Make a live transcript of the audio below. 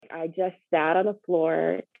I just sat on the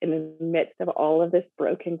floor in the midst of all of this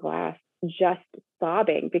broken glass, just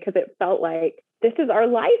sobbing because it felt like this is our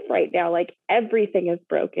life right now. Like everything is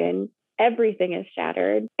broken, everything is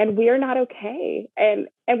shattered, and we are not okay. And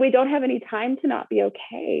we don't have any time to not be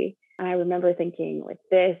okay. And I remember thinking, like,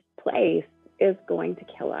 this place is going to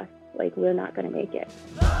kill us. Like, we're not going to make it.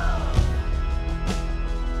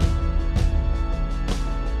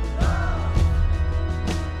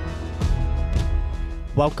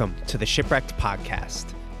 Welcome to the Shipwrecked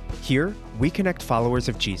Podcast. Here, we connect followers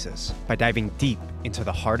of Jesus by diving deep into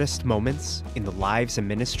the hardest moments in the lives and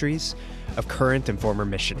ministries of current and former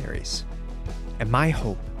missionaries. And my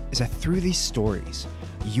hope is that through these stories,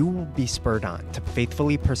 you will be spurred on to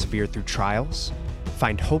faithfully persevere through trials,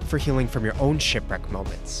 find hope for healing from your own shipwreck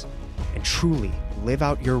moments, and truly live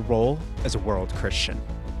out your role as a world Christian.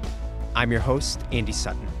 I'm your host, Andy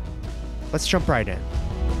Sutton. Let's jump right in.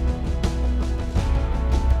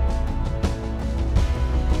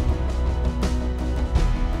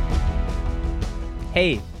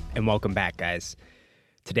 Hey, and welcome back, guys.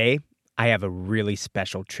 Today, I have a really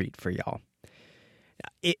special treat for y'all.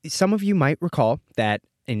 Some of you might recall that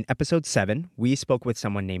in episode 7, we spoke with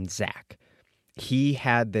someone named Zach. He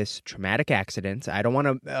had this traumatic accident. I don't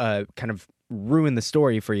want to kind of ruin the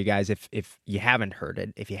story for you guys if you haven't heard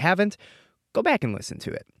it. If you haven't, go back and listen to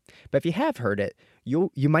it. But if you have heard it, you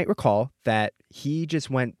might recall that he just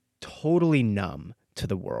went totally numb to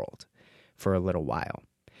the world for a little while.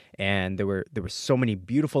 And there were so many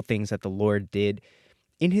beautiful things that the Lord did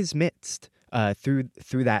in his midst through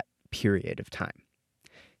that period of time.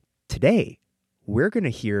 Today, we're going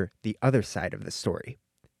to hear the other side of the story.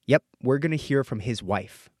 Yep, we're going to hear from his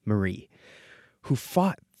wife, Marie, who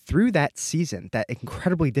fought through that season, that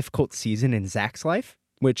incredibly difficult season in Zach's life,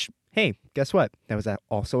 which, hey, guess what? That was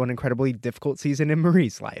also an incredibly difficult season in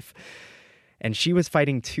Marie's life. And she was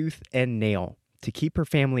fighting tooth and nail to keep her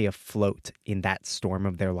family afloat in that storm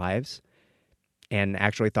of their lives, and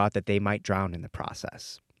actually thought that they might drown in the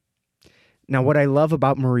process. Now, what I love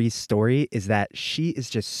about Marie's story is that she is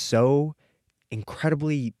just so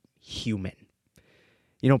incredibly human.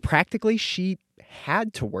 You know, practically, she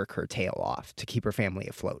had to work her tail off to keep her family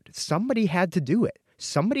afloat. Somebody had to do it.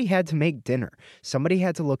 Somebody had to make dinner. Somebody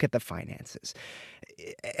had to look at the finances.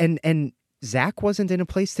 And Zach wasn't in a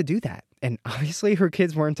place to do that. And obviously, her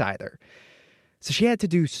kids weren't either. So she had to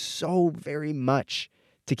do so very much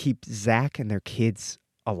to keep Zach and their kids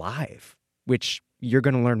alive, which you're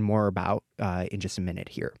going to learn more about in just a minute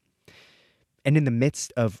here. And in the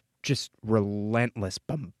midst of just relentless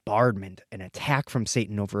bombardment and attack from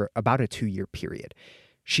Satan over about a 2-year period,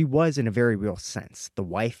 she was, in a very real sense, the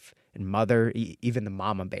wife and mother, even the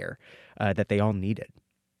mama bear that they all needed.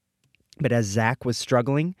 But as Zach was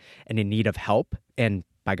struggling and in need of help, and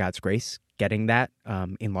by God's grace, getting that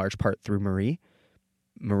in large part through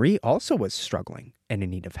Marie also was struggling and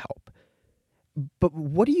in need of help. But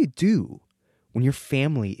what do you do when your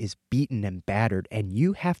family is beaten and battered and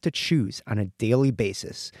you have to choose on a daily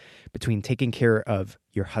basis between taking care of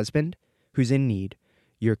your husband, who's in need,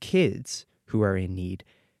 your kids, who are in need,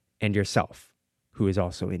 and yourself, who is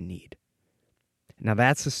also in need? Now,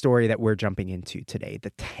 that's the story that we're jumping into today,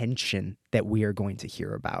 the tension that we are going to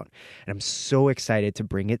hear about. And I'm so excited to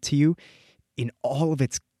bring it to you in all of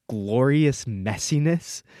its glorious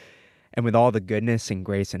messiness and with all the goodness and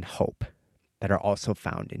grace and hope that are also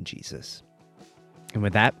found in Jesus. And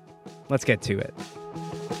with that, let's get to it.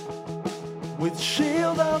 With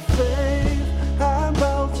shield of faith and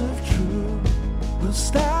belt of truth, we'll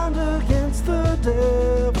stand against the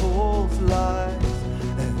devil's lies.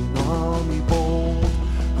 An army bold,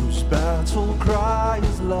 whose battle cry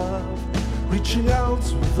is love, reaching out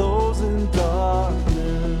to those in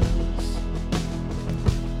darkness.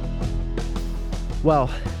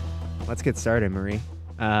 Well, let's get started, Marie.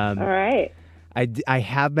 All right. I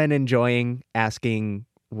have been enjoying asking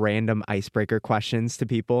random icebreaker questions to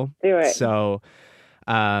people. Do it. So,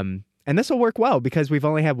 and this will work well because we've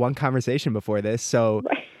only had one conversation before this. So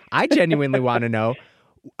I genuinely want to know,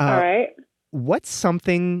 all right, what's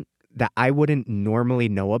something that I wouldn't normally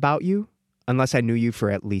know about you unless I knew you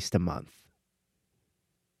for at least a month?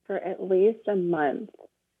 For at least a month.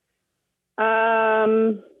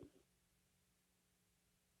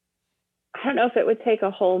 I don't know if it would take a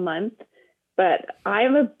whole month, but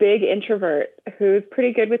I'm a big introvert who's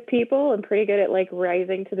pretty good with people and pretty good at like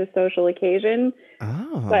rising to the social occasion.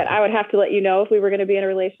 Oh. But I would have to let you know if we were going to be in a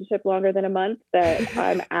relationship longer than a month that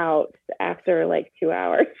I'm out after like 2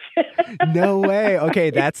 hours. No way. Okay,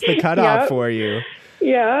 that's the cutoff for you.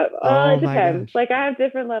 Yeah. Oh, it depends. Like I have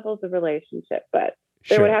different levels of relationship, but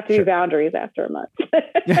There would have to be boundaries after a month.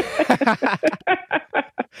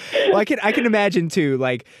 Well, I can imagine too,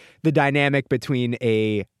 like the dynamic between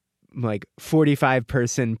a like 45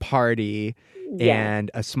 person party and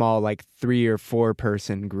a small like 3 or 4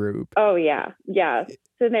 person group. Oh yeah. Yeah.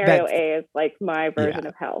 Scenario A is like my version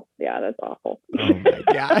of hell. Yeah, that's awful. Oh my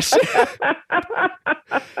gosh.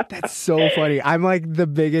 That's so funny. I'm like the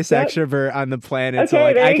biggest extrovert on the planet. So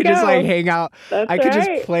like I could just like hang out. I could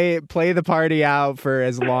just play the party out for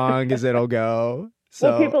as long as it'll go.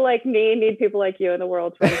 So people like me need people like you in the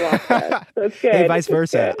world to unblock that. So it's good. Hey, vice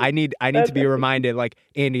versa. I need to be reminded, like,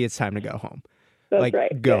 Andy, it's time to go home. That's like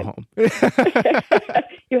right. Go home.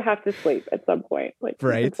 You have to sleep at some point. Like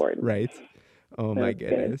right. It's important. Right. Oh my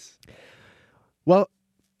goodness. Good. Well,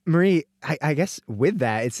 Marie, I guess with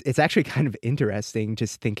that, it's actually kind of interesting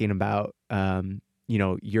just thinking about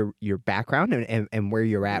your background and where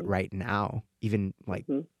you're at right now, even like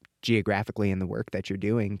geographically in the work that you're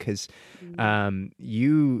doing, because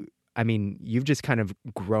you've just kind of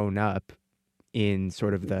grown up in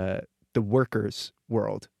sort of the workers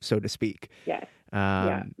world, so to speak. Yes.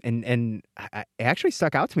 And it actually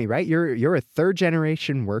stuck out to me, right? You're a 3rd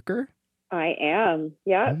generation worker. I am.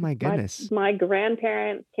 Yeah. Oh my goodness. My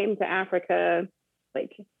grandparents came to Africa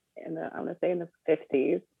like in the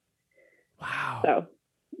 50s. Wow. So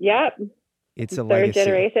yeah. It's a 3rd legacy.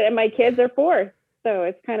 generation, and my kids are 4th. So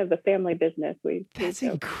it's kind of the family business. That's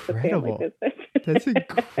incredible. That's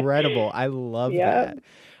incredible. I love that.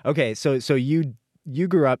 Okay, so you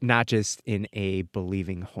grew up not just in a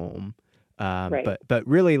believing home, right, but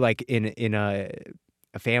really like in a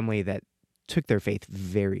family that took their faith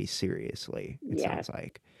very seriously. It sounds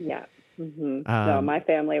like. Yeah. Mm-hmm. So my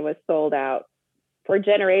family was sold out for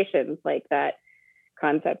generations. Like that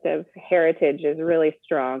concept of heritage is really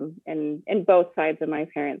strong, and in both sides of my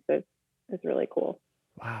parents is really cool.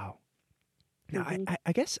 Wow. Now,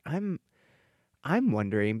 I guess I'm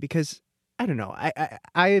wondering, because I don't know.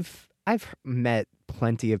 I've met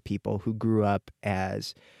plenty of people who grew up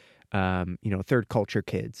as, third culture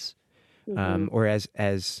kids, or as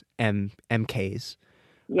MKs.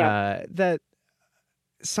 Yeah. That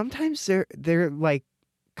sometimes they're like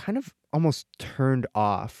kind of almost turned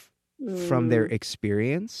off from their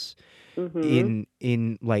experience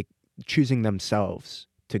in like choosing themselves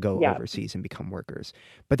to go overseas and become workers.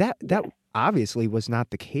 But that obviously was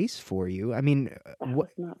not the case for you. I mean, that was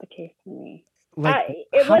not the case for me. Like,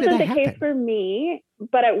 it wasn't the case for me,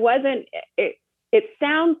 but it wasn't. It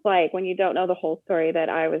sounds like, when you don't know the whole story, that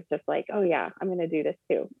I was just like, oh yeah, I'm going to do this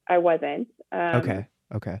too. I wasn't. Okay.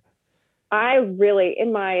 I really,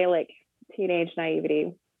 in my like teenage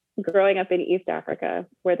naivety, growing up in East Africa,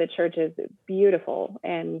 where the church is beautiful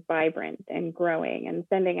and vibrant and growing and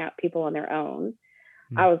sending out people on their own,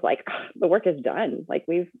 I was like, oh, the work is done. Like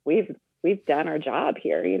we've done our job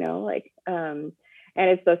here, and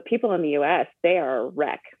it's those people in the US, they are a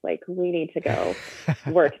wreck. Like, we need to go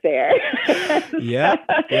work there. Yeah.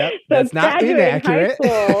 So that's not High inaccurate.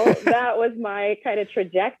 school, that was my kind of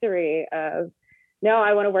trajectory of, no,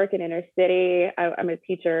 I want to work in inner city. I'm a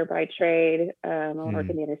teacher by trade. I want to work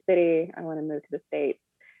in the inner city. I want to move to the States.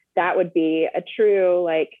 That would be a true,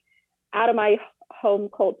 like, out of my home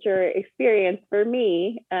culture experience for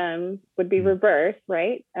me, would be reverse,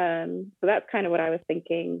 right? So that's kind of what I was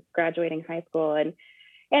thinking graduating high school. And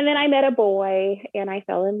then I met a boy and I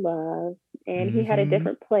fell in love, and he had a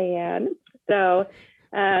different plan. So,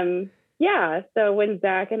 so when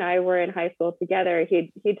Zach and I were in high school together,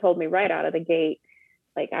 he told me right out of the gate,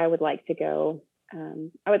 like, I would like to go,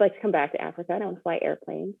 I would like to come back to Africa. I don't want to fly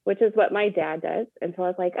airplanes, which is what my dad does. And so I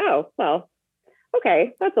was like, oh, well,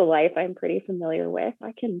 okay, that's a life I'm pretty familiar with.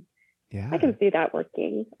 I can see that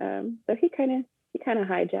working. So he kind of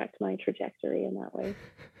hijacked my trajectory in that way.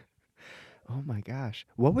 Oh my gosh.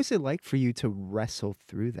 What was it like for you to wrestle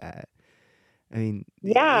through that? I mean,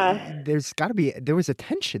 there was a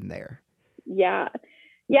tension there. Yeah.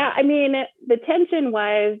 I mean, the tension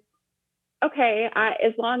was, okay,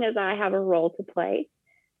 as long as I have a role to play,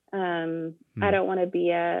 I don't want to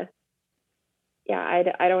be I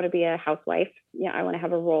don't want to be a housewife. Yeah, I want to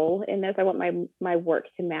have a role in this. I want my work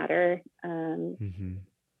to matter.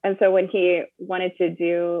 And so when he wanted to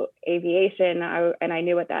do aviation, and I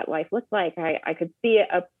knew what that life looked like, I could see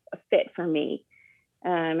a fit for me.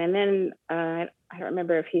 And then I don't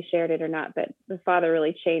remember if he shared it or not, but the father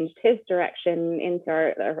really changed his direction into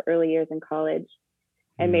our early years in college,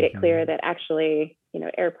 and made it clear that actually,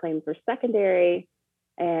 airplanes were secondary,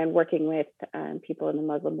 and working with people in the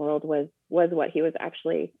Muslim world was what he was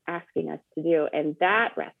actually asking us to do. And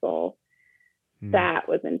that wrestle, that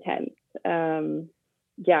was intense.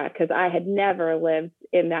 Because I had never lived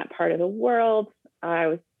in that part of the world. I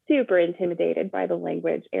was super intimidated by the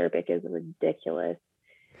language. Arabic is ridiculous.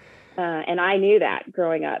 And I knew that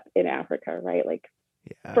growing up in Africa, right? Like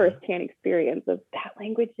firsthand experience of that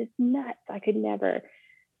language is nuts. I could never.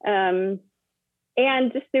 And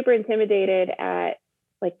just super intimidated at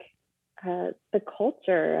like the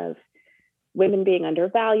culture of women being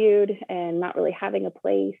undervalued and not really having a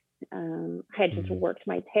place. I had just worked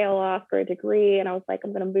my tail off for a degree, and I was like,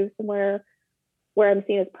 I'm going to move somewhere where I'm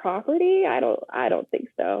seen as property. I don't think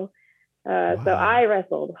so. So I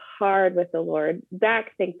wrestled hard with the Lord.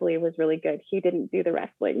 Zach, thankfully, was really good. He didn't do the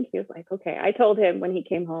wrestling. He was like, okay. I told him when he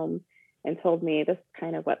came home and told me this is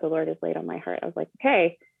kind of what the Lord has laid on my heart. I was like,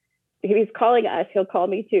 okay, if he's calling us, he'll call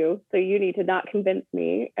me too. So you need to not convince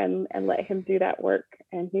me and let him do that work.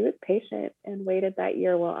 And he was patient and waited that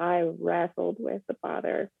year while I wrestled with the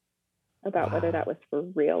Father about whether that was for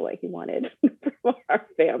real, what he wanted from our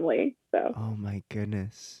family. So, oh my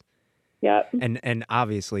goodness. Yep. And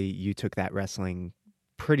obviously you took that wrestling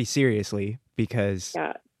pretty seriously because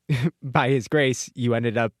by his grace, you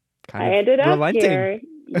ended up relenting. Here.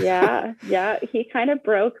 Yeah. He kind of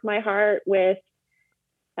broke my heart with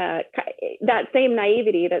that same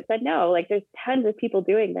naivety that said, no, like there's tons of people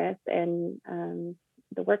doing this and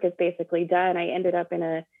the work is basically done. I ended up in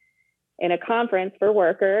a conference for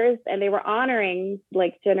workers, and they were honoring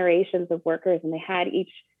like generations of workers, and they had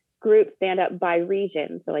each group stand up by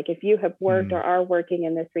region. So like if you have worked or are working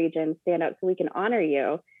in this region, stand up so we can honor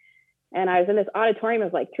you. And I was in this auditorium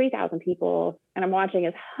of like 3,000 people, and I'm watching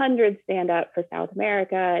as hundreds stand up for South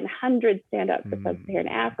America and hundreds stand up for Sub-Saharan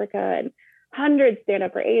Africa and hundreds stand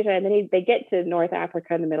up for Asia. And then they get to North Africa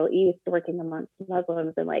and the Middle East working amongst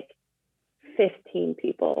Muslims, and like 15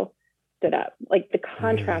 people stood up. Like the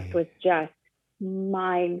contrast was just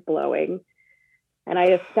mind blowing. And I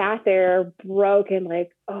just sat there broken,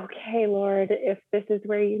 like, okay, Lord, if this is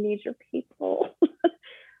where you need your people,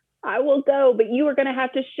 I will go, but you are going to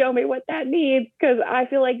have to show me what that means, because I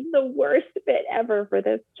feel like the worst fit ever for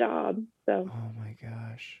this job. So, oh my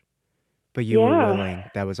gosh. But you were willing.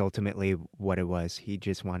 That was ultimately what it was. He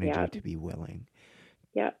just wanted you to be willing.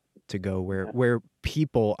 To go where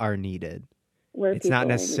people are needed. It's not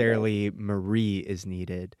necessarily Marie is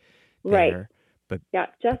needed there, but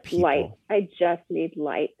just light. I just need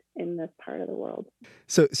light in this part of the world.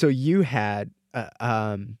 So you had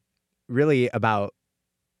really about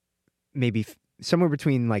maybe somewhere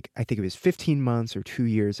between like, I think it was 15 months or 2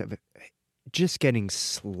 years of just getting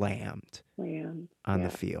slammed on the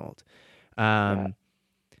field.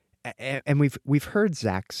 And we've heard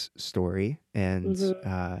Zach's story, and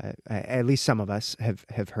at least some of us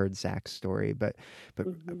have heard Zach's story, but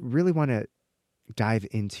really want to dive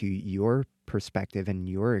into your perspective and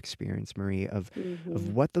your experience, Marie, of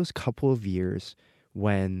what those couple of years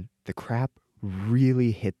when the crap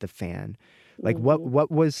really hit the fan, like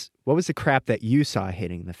what was the crap that you saw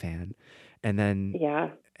hitting the fan, and then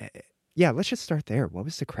let's just start there. What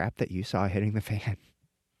was the crap that you saw hitting the fan?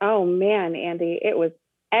 Oh man, Andy, it was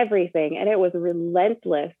everything, and it was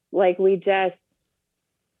relentless. Like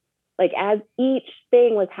as each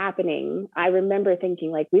thing was happening, I remember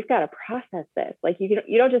thinking, like, we've got to process this. Like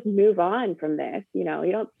you don't just move on from this, you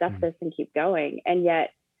don't stuff this and keep going. And yet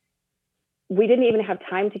we didn't even have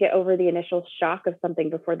time to get over the initial shock of something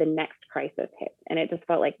before the next crisis hit. And it just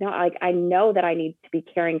felt like, no, like I know that I need to be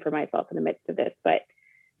caring for myself in the midst of this, but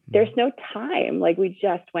there's no time. Like we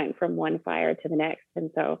just went from one fire to the next. And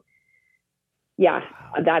so,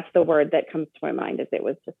 that's the word that comes to my mind, is it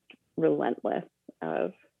was just relentless.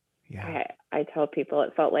 I tell people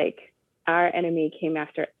it felt like our enemy came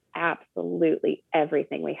after absolutely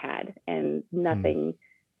everything we had, and nothing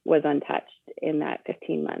was untouched in that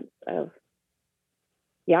 15 months of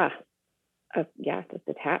just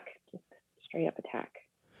attack, just straight up attack.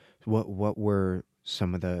 What were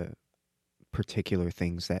some of the particular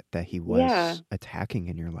things that he was attacking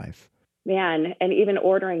in your life? Man, and even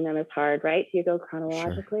ordering them is hard, right? Do you go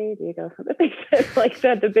chronologically? Do you go from the things that, like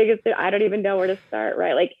the biggest thing? I don't even know where to start,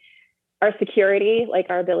 right? Like our security,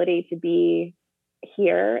 like our ability to be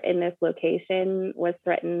here in this location was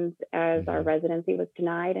threatened as our residency was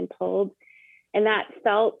denied and pulled. And that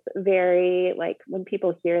felt very, like, when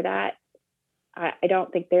people hear that, I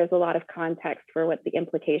don't think there's a lot of context for what the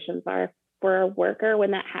implications are for a worker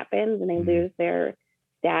when that happens and they lose their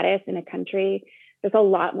status in a country. There's a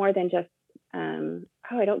lot more than just,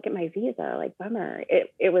 I don't get my visa, like, bummer.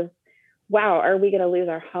 It was, wow, are we going to lose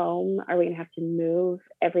our home? Are we going to have to move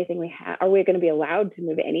everything we have? Are we going to be allowed to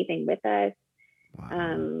move anything with us?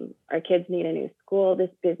 Wow. Our kids need a new school.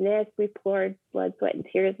 This business we poured blood, sweat, and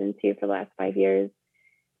tears into for the last 5 years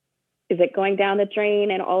is it going down the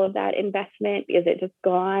drain and all of that investment? Is it just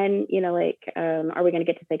gone? Are we going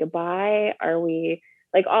to get to say goodbye? Are we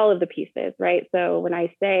like all of the pieces, right? So when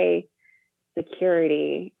I say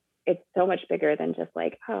security, it's so much bigger than just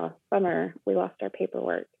like, oh, bummer, we lost our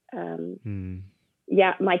paperwork.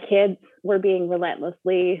 Yeah, my kids were being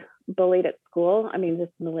relentlessly bullied at school. I mean,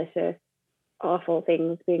 just malicious, awful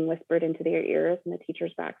things being whispered into their ears, and the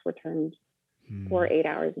teachers' backs were turned for 8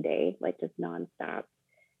 hours a day, like just nonstop.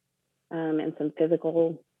 And some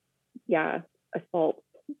physical, assaults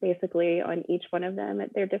basically on each one of them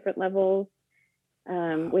at their different levels.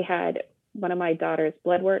 We had one of my daughter's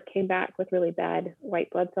blood work came back with really bad white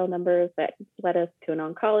blood cell numbers that led us to an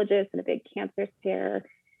oncologist and a big cancer scare.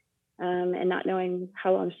 And not knowing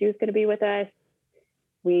how long she was going to be with us.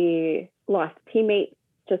 We lost teammates,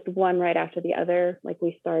 just one right after the other. Like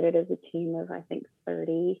we started as a team of, I think,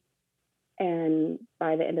 30. And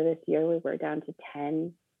by the end of this year, we were down to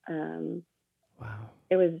 10. Wow.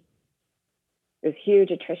 It was huge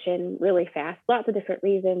attrition really fast, lots of different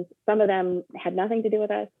reasons. Some of them had nothing to do with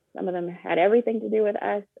us. Some of them had everything to do with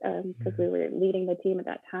us because we were leading the team at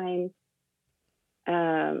that time.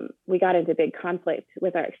 We got into big conflict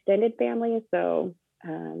with our extended family. So,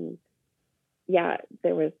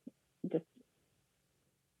 there was just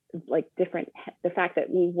like the fact that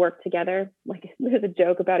we worked together, like there's a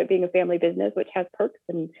joke about it being a family business, which has perks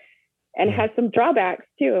and has some drawbacks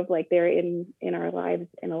too, of like they're in our lives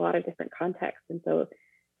in a lot of different contexts. And so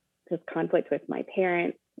just conflict with my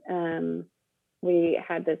parents. We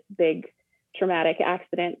had this big traumatic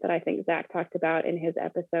accident that I think Zach talked about in his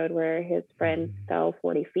episode where his friend fell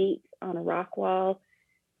 40 feet on a rock wall.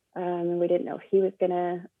 And we didn't know if he was going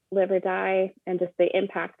to live or die, and just the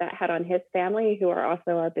impact that had on his family, who are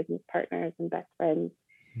also our business partners and best friends,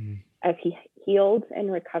 as he healed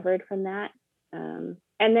and recovered from that. And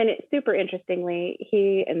then super interestingly,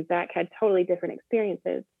 he and Zach had totally different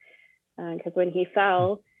experiences because when he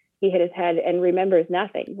fell, he hit his head and remembers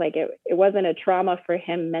nothing. Like it wasn't a trauma for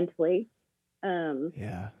him mentally. And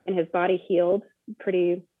his body healed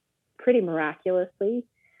pretty miraculously.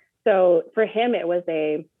 So for him, it was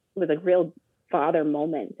a real father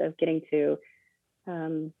moment of getting to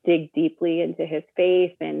dig deeply into his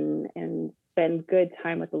faith and spend good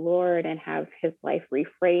time with the Lord and have his life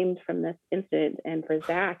reframed from this incident. And for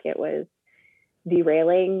Zach, it was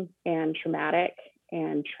derailing and traumatic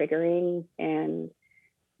and triggering and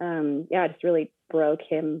just really broke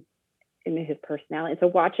him into his personality. And so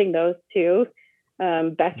watching those two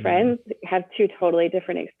best friends have two totally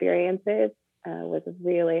different experiences was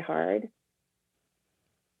really hard.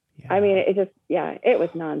 I mean, it was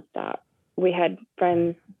nonstop. We had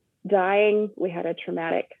friends dying. We had a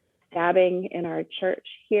traumatic stabbing in our church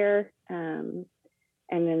here. And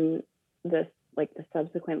then the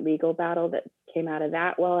subsequent legal battle that came out of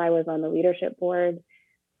that while I was on the leadership board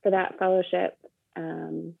for that fellowship.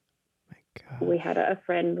 We had a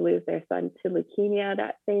friend lose their son to leukemia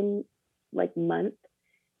that same month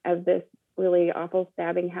as this really awful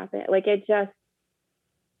stabbing happened. Like it just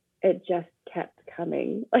kept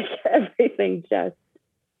coming. Like everything just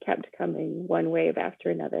kept coming, one wave after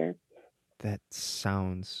another. That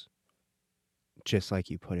sounds just like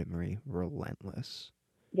you put it, Marie, relentless.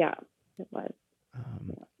 Yeah, it was.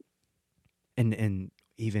 And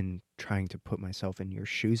even trying to put myself in your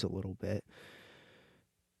shoes a little bit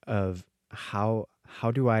of how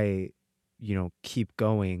do I, keep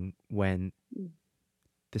going when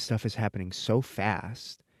the stuff is happening so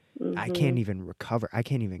fast. I can't even recover. I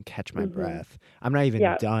can't even catch my breath. I'm not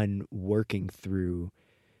even done working through,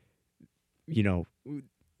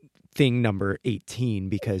 thing number 18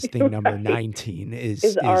 because thing number 19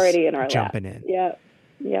 is already in our jumping lap. in.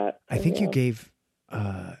 Yeah. I think you gave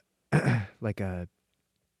like a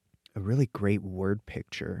really great word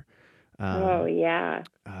picture. Of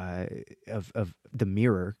the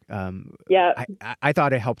mirror. I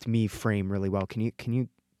thought it helped me frame really well. Can you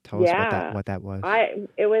tell us what that was?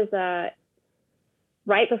 It was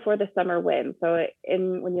right before the summer wind. So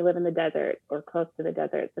when you live in the desert or close to the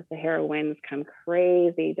desert, the Sahara winds come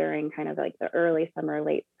crazy during kind of like the early summer,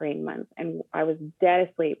 late spring months. And I was dead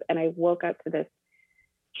asleep and I woke up to this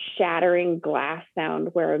shattering glass sound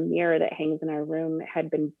where a mirror that hangs in our room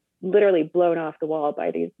had been literally blown off the wall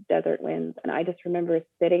by these desert winds. And I just remember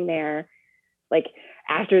sitting there, like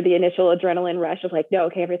after the initial adrenaline rush of like, no,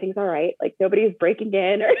 okay, everything's all right. Like nobody's breaking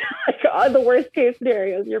in or like all the worst case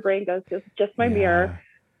scenarios, your brain goes, just my mirror.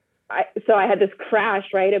 So I had this crash,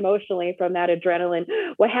 right, emotionally from that adrenaline.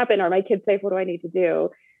 What happened? Are my kids safe? What do I need to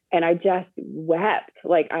do? And I just wept.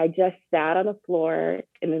 Like I just sat on the floor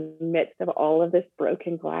in the midst of all of this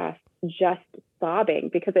broken glass, just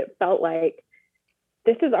sobbing because it felt like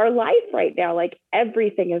this is our life right now. Like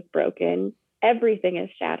everything is broken, everything is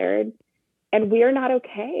shattered, and we are not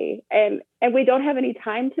okay. And we don't have any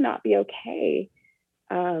time to not be okay.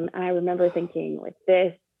 And I remember thinking, like,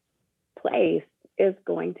 this place is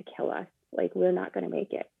going to kill us. Like, we're not going to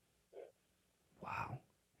make it. Wow.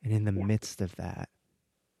 And in the midst of that,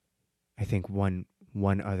 I think one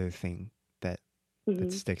other thing that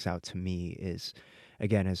sticks out to me is,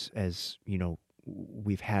 again, as you know,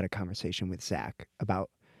 we've had a conversation with Zach about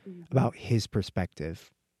his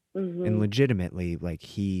perspective, and legitimately, like,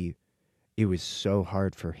 it was so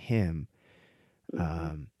hard for him.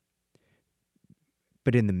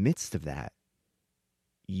 But in the midst of that,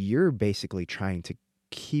 you're basically trying to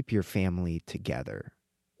keep your family together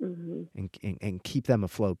and keep them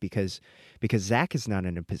afloat because Zach is not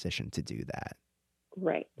in a position to do that.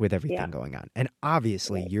 Right. With everything going on. And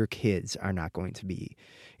obviously your kids are not going to be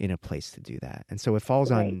in a place to do that. And so it falls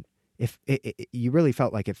on, if you really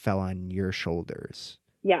felt like it fell on your shoulders.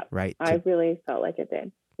 Yeah. Right. I really felt like it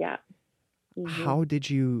did. Yeah. How did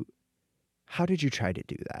you try to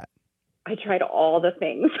do that? I tried all the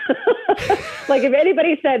things. Like, if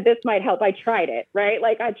anybody said this might help, I tried it, right?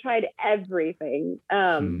 Like, I tried everything.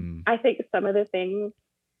 I think some of the things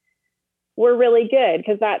were really good,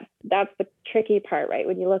 because that's the tricky part, right?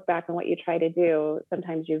 When you look back on what you try to do,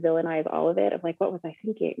 sometimes you villainize all of it. I'm like, what was I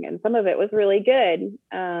thinking? And some of it was really good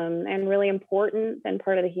and really important and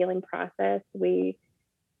part of the healing process.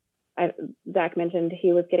 Zach mentioned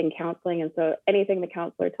he was getting counseling, and so anything the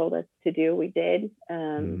counselor told us to do, we did.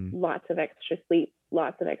 Lots of extra sleep,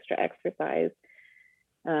 lots of extra exercise,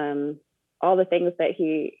 all the things that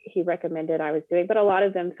he recommended I was doing, but a lot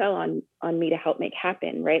of them fell on me to help make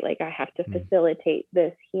happen, right? Like, I have to facilitate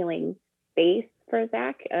this healing space for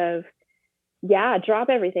Zach of, drop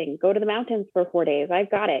everything, go to the mountains for 4 days. I've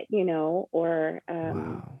got it, or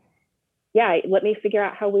let me figure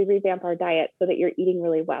out how we revamp our diet so that you're eating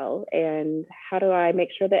really well. And how do I make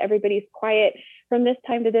sure that everybody's quiet from this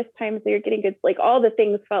time to this time so you're getting good? Like, all the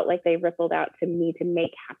things felt like they rippled out to me to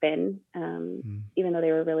make happen, even though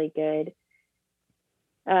they were really good.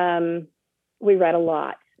 We read a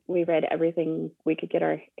lot. We read everything we could get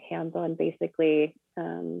our hands on, basically.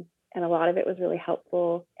 And a lot of it was really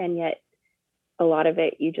helpful. And yet a lot of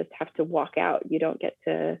it, you just have to walk out. You don't get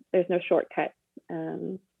to, there's no shortcuts.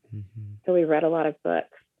 So we read a lot of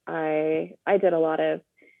books. I did a lot of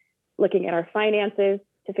looking at our finances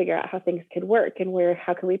to figure out how things could work and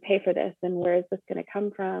how can we pay for this and where is this going to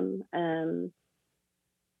come from.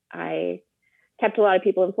 I kept a lot of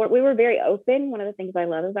people informed. We were very open. One of the things I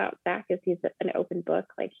love about Zach is he's an open book.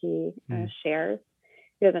 Like, he shares.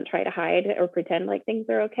 He doesn't try to hide or pretend like things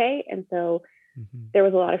are okay. And so there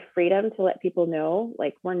was a lot of freedom to let people know,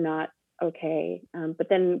 like, we're not okay. But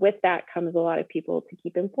then with that comes a lot of people to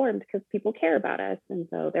keep informed, because people care about us. And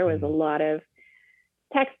so there was a lot of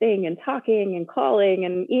texting and talking and calling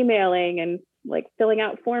and emailing and, like, filling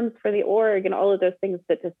out forms for the org and all of those things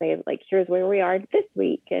to say, like, here's where we are this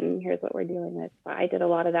week and here's what we're dealing with. So I did a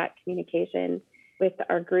lot of that communication with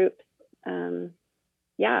our groups.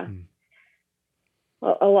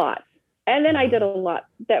 Well, a lot. And then I did a lot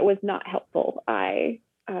that was not helpful. I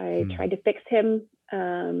tried to fix him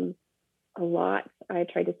a lot. I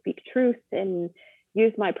tried to speak truth and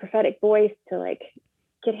use my prophetic voice to, like,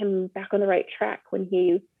 get him back on the right track when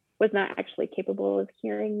he was not actually capable of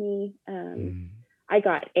hearing me. I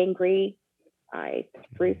got angry. I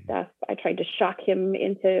threw stuff. I tried to shock him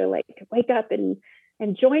into, like, wake up and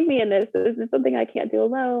join me in this. This is something I can't do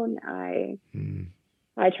alone.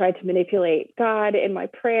 I tried to manipulate God in my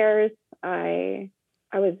prayers. I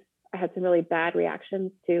had some really bad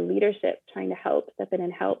reactions to leadership trying to step in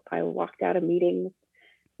and help. I walked out of meetings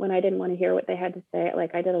when I didn't want to hear what they had to say.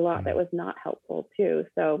 Like, I did a lot that was not helpful too.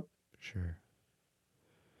 So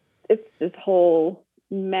it's this whole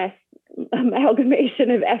mess,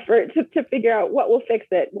 amalgamation of effort to figure out what will fix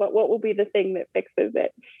it, what will be the thing that fixes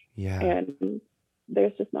it. And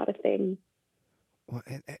there's just not a thing. Well,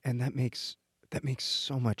 and that makes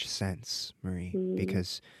so much sense, Marie,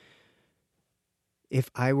 because if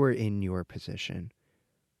I were in your position,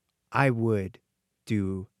 I would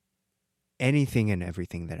do anything and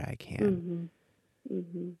everything that I can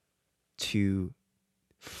to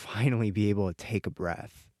finally be able to take a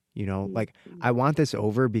breath. Like, I want this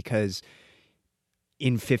over because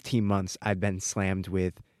in 15 months, I've been slammed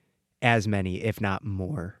with as many, if not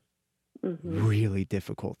more, really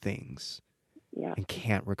difficult things. And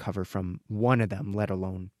can't recover from one of them, let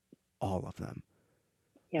alone all of them.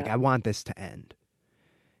 Like, I want this to end.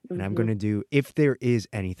 And I'm going to do, if there is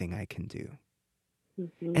anything I can do.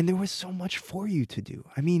 And there was so much for you to do.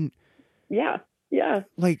 I mean, yeah.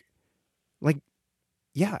 Like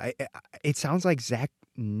yeah, it sounds like Zach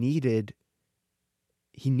needed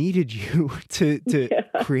you to Yeah.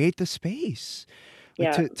 create the space,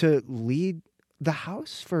 like Yeah. to lead the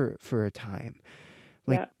house for a time.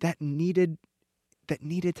 Like Yeah. that needed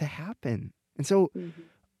to happen. And so Mhm.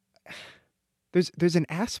 there's an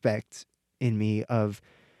aspect in me of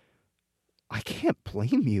I can't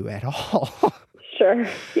blame you at all. Sure.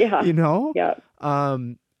 Yeah. You know? Yeah.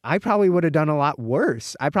 I probably would have done a lot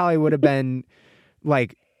worse. I probably would have been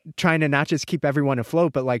like trying to not just keep everyone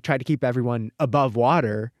afloat, but like try to keep everyone above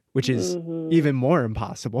water, which is Hmm. even more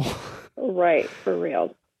impossible. Right. For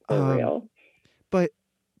real. For um, real. but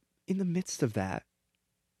in the midst of that,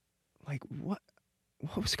 like what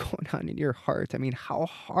was going on in your heart? I mean, how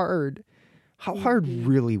hard Hmm.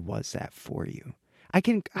 really was that for you? I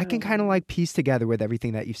can kind of like piece together with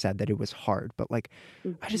everything that you said that it was hard, but like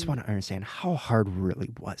I just Hmm. want to understand how hard really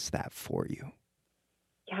was that for you?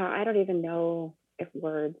 Yeah. I don't even know if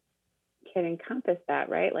words can encompass that,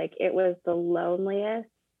 right? Like it was the loneliest,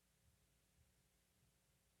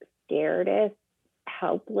 scaredest,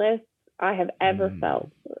 helpless I have ever Mm,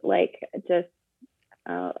 felt. Like just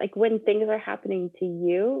like when things are happening to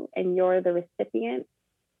you and you're the recipient,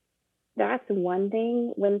 that's one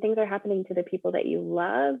thing. When things are happening to the people that you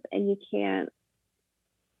love and you can't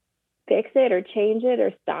fix it or change it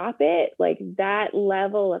or stop it, like that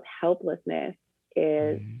level of helplessness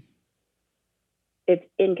is mm, it's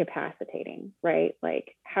incapacitating, right?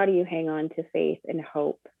 Like how do you hang on to faith and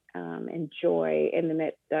hope and joy in the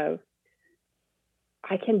midst of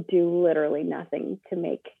I can do literally nothing to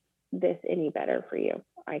make this any better for you.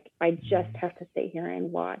 I just mm, have to sit here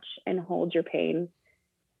and watch and hold your pain.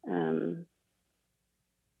 Um,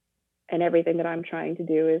 and everything that I'm trying to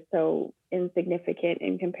do is so insignificant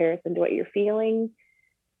in comparison to what you're feeling.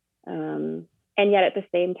 And yet at the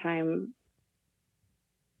same time,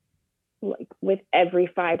 like with every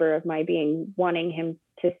fiber of my being, wanting him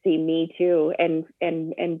to see me too, and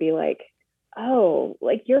be like, oh,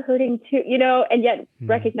 like you're hurting too, and yet mm,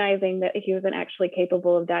 recognizing that he wasn't actually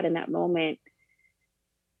capable of that in that moment.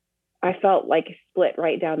 I felt like split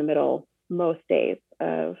right down the middle most days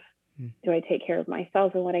of mm, do I take care of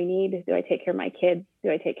myself and what I need? Do I take care of my kids? Do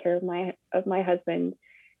I take care of my husband?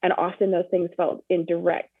 And often those things felt in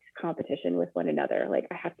direct competition with one another. Like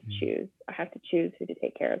I have to mm. choose. I have to choose who to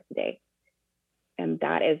take care of today. And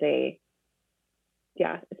that is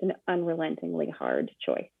it's an unrelentingly hard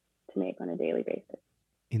choice to make on a daily basis.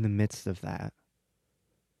 In the midst of that,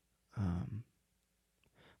 um,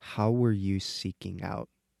 how were you seeking out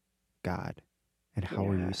God, and how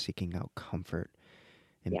were you Yeah. seeking out comfort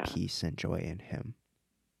and Yeah. peace and joy in Him?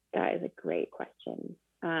 That is a great question.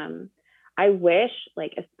 I wish,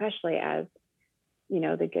 like, especially as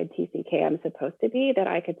the good TCK I'm supposed to be, that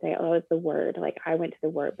I could say, oh, it's the word. Like I went to the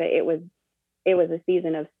word, but it was a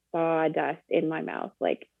season of sawdust in my mouth.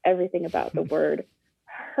 Like everything about the word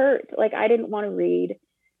hurt. Like I didn't want to read.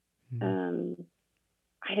 Mm, Um,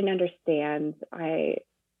 I didn't understand.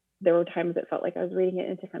 There were times it felt like I was reading it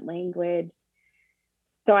in a different language.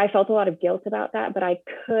 So I felt a lot of guilt about that, but I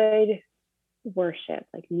could worship.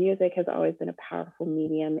 Like music has always been a powerful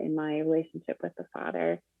medium in my relationship with the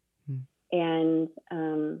Father. mm, And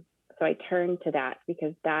so I turned to that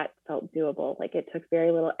because that felt doable. Like it took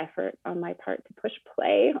very little effort on my part to push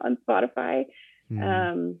play on Spotify. mm,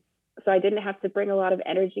 Um, so I didn't have to bring a lot of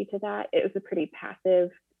energy to that. It was a pretty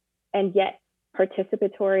passive and yet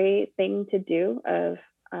participatory thing to do of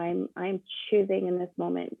I'm choosing in this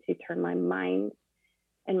moment to turn my mind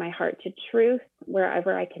and my heart to truth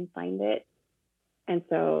wherever I can find it. And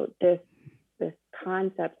so this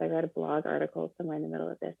concept, I read a blog article somewhere in the middle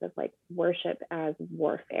of this of like worship as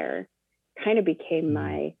warfare kind of became mm,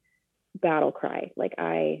 my battle cry. Like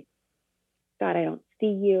God, I don't see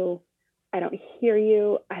you. I don't hear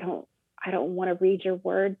you. I don't want to read your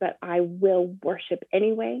word, but I will worship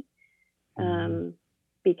anyway. mm. Um,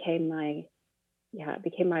 became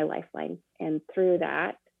my lifeline. And through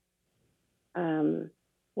that,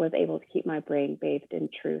 was able to keep my brain bathed in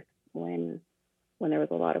truth when there was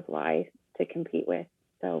a lot of lies to compete with.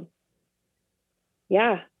 So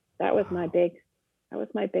yeah, that was my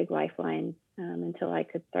Wow. big lifeline until I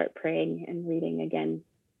could start praying and reading again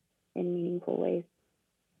in meaningful ways.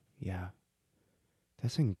 Yeah,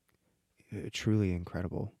 that's truly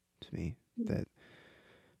incredible to me that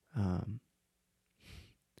um,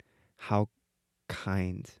 how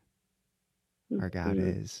kind our God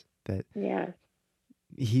Mm-hmm. is, that Yeah.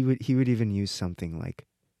 he would even use something like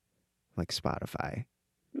Spotify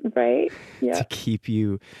Right. Yeah. to keep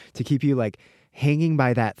you like hanging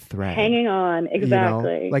by that thread. Hanging on,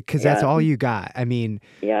 exactly. Like, because that's all you got. I mean,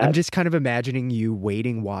 Yeah. I'm just kind of imagining you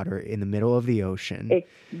wading water in the middle of the ocean.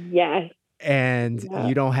 Yes. And Yeah.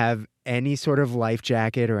 you don't have any sort of life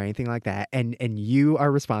jacket or anything like that. And you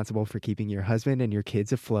are responsible for keeping your husband and your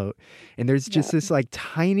kids afloat. And there's just this like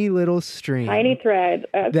tiny little stream. Tiny thread.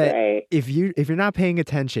 That's that right. If you're not paying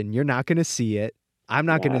attention, you're not going to see it. I'm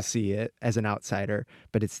not going to see it as an outsider,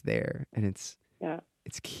 but it's there, and it's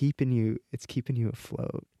keeping you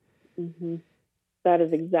afloat. Mm-hmm. That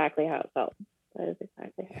is exactly how it felt. That is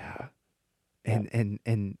exactly how it felt.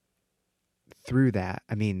 And through that,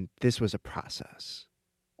 I mean, this was a process.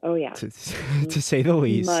 Oh yeah. To say the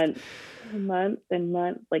least. Months and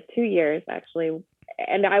months, like 2 years actually.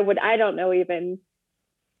 And I don't know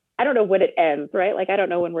when it ends, right? Like, I don't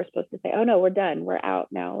know when we're supposed to say, oh no, we're done. We're out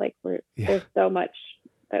now. Like there's so much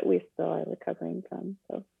that we still are recovering from.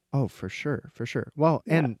 So. Oh, for sure. For sure. Well,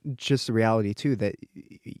 and just the reality too, that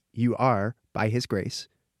you are, by his grace,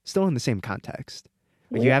 still in the same context.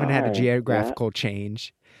 Like, you haven't had a geographical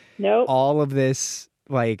change. Nope. All of this,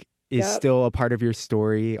 like, is still a part of your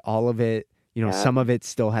story. All of it, some of it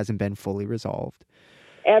still hasn't been fully resolved.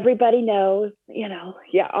 Everybody knows,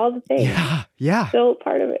 all the things. Yeah. Still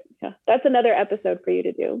part of it. Yeah. That's another episode for you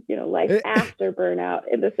to do, life after burnout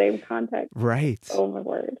in the same context. Right. Oh my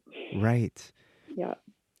word. Right. Yeah.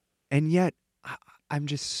 And yet I'm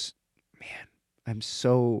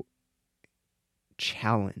so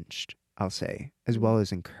challenged, I'll say, as well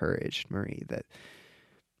as encouraged, Marie, that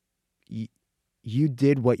you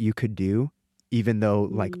did what you could do, even though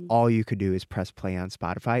like all you could do is press play on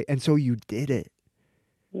Spotify. And so you did it.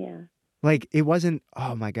 Yeah. Like, it wasn't,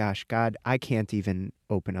 oh my gosh, God, I can't even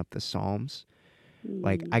open up the Psalms.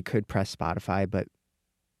 Like, I could press Spotify, but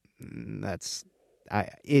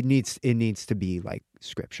it needs to be like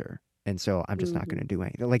scripture. And so I'm just not going to do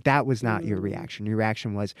anything. Like, that was not your reaction. Your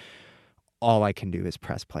reaction was, all I can do is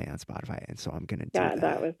press play on Spotify. And so I'm going to do that.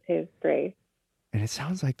 That was his grace. And it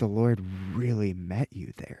sounds like the Lord really met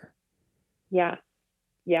you there. Yeah.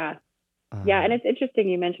 Yeah. And it's interesting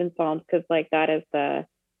you mentioned Psalms, because like that is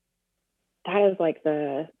like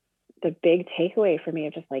the big takeaway for me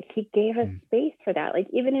of just like, he gave us space for that. Like,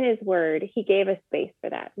 even in his word, he gave us space for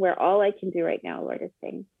that, where all I can do right now, Lord, is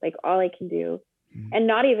sing. Like, all I can do, and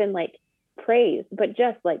not even like praise, but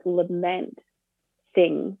just like lament,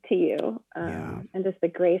 sing to you. And just the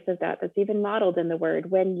grace of that's even modeled in the word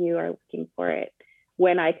when you are looking for it,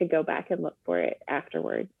 when I could go back and look for it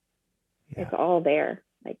afterwards. It's all there.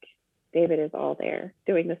 Like, David is all there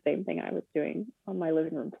doing the same thing I was doing on my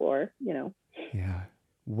living room floor, Yeah.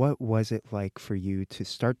 What was it like for you to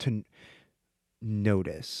start to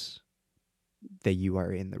notice that you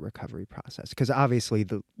are in the recovery process? Because obviously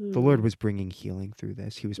the Lord was bringing healing through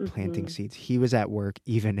this. He was planting seeds. He was at work,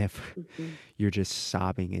 even if you're just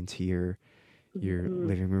sobbing into your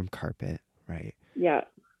living room carpet, right? Yeah.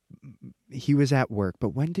 He was at work. But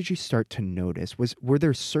when did you start to notice? Were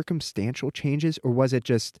there circumstantial changes, or was it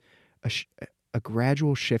just a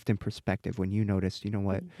gradual shift in perspective when you noticed, you know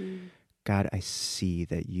what, God, I see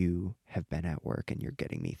that you have been at work and you're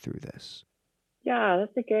getting me through this? Yeah,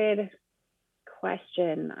 that's a good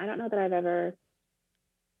question. I don't know that I've ever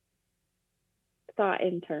thought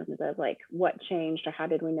in terms of like what changed or how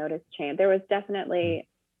did we notice change. There was definitely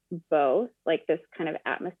both, like this kind of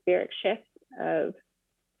atmospheric shift of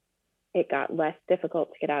it got less difficult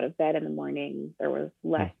to get out of bed in the morning. There was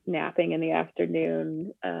less napping in the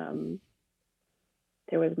afternoon.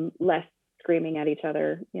 There was less screaming at each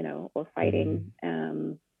other, or fighting.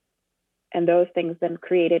 And those things then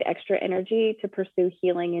created extra energy to pursue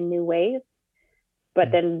healing in new ways.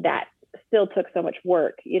 But then that still took so much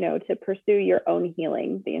work, to pursue your own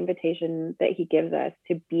healing. The invitation that he gives us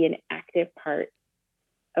to be an active part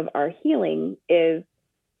of our healing is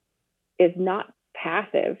not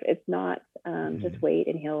passive. It's not just wait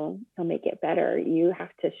and he'll make it better. You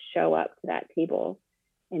have to show up to that table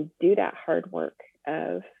and do that hard work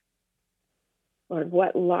of, Lord,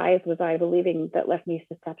 what lies was I believing that left me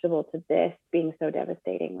susceptible to this being so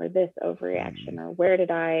devastating, or this overreaction, or where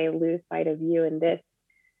did I lose sight of you in this,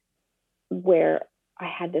 where I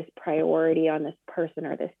had this priority on this person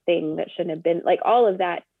or this thing that shouldn't have been, like all of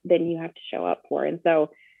that, then you have to show up for. And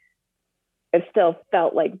so it still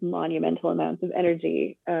felt like monumental amounts of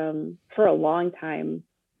energy for a long time.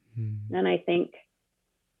 And I think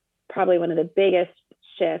probably one of the biggest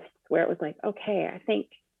shifts where it was like, okay, I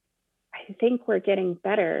think we're getting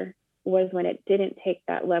better, was when it didn't take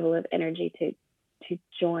that level of energy to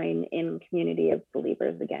join in community of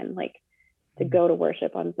believers again, like to go to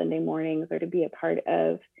worship on Sunday mornings, or to be a part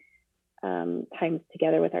of times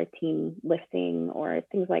together with our team lifting or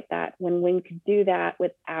things like that, when we could do that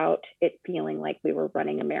without it feeling like we were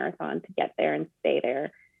running a marathon to get there and stay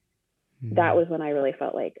there, that was when I really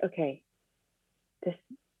felt like, okay, this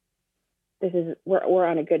is, we're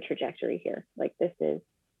on a good trajectory here. Like this is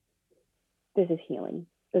healing.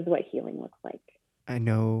 This is what healing looks like. I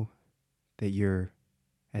know that you're,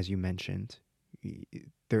 as you mentioned,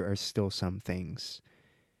 there are still some things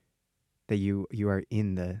that you are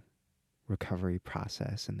in the recovery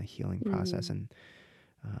process and the healing process, and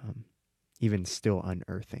even still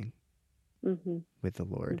unearthing with the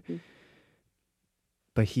Lord.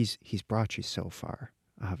 But he's brought you so far,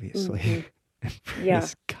 obviously.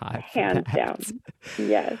 Praise God. Hands down.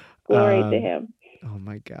 Yes. Glory to him. Oh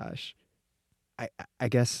my gosh. I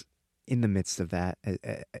guess in the midst of that,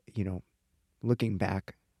 looking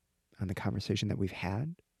back on the conversation that we've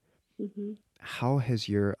had, how has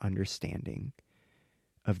your understanding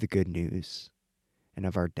of the good news and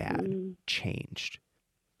of our dad changed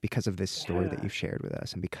because of this story that you've shared with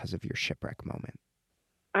us and because of your shipwreck moment?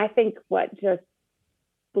 I think what just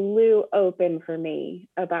blew open for me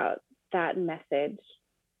about that message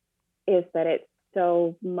is that it's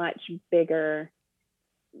so much bigger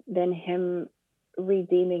than him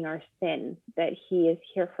redeeming our sin, that he is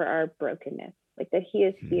here for our brokenness, like that he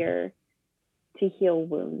is here to heal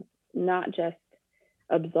wounds, not just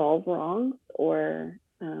absolve wrongs or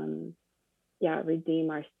redeem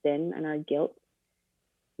our sin and our guilt,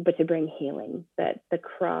 but to bring healing. That the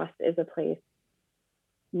cross is a place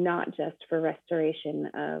not just for restoration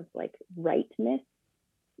of like rightness,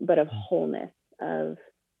 but of wholeness, of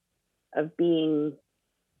being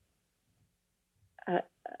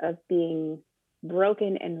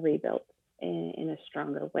broken and rebuilt in a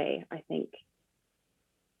stronger way, I think.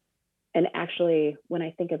 And actually, when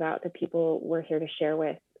I think about the people we're here to share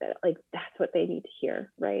with, like that's what they need to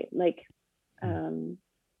hear, right? Like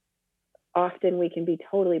often we can be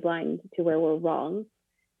totally blind to where we're wrong,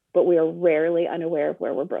 but we are rarely unaware of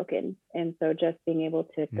where we're broken. And so just being able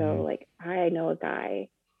to go like, I know a guy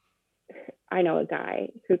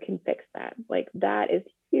who can fix that. Like that is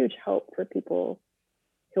huge hope for people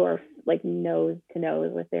who are like nose to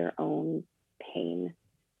nose with their own pain.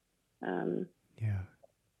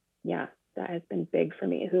 That has been big for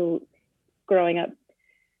me, who growing up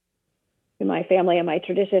in my family and my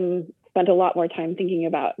tradition spent a lot more time thinking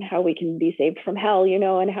about how we can be saved from hell,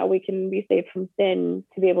 and how we can be saved from sin,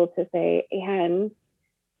 to be able to say, and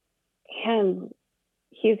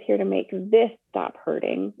he's here to make this stop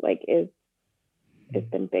hurting, like it's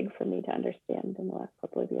been big for me to understand in the last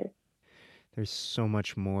couple of years. There's so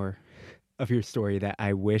much more of your story that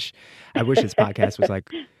I wish this podcast was like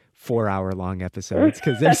 4-hour-long episodes,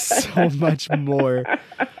 because there's so much more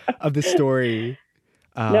of the story.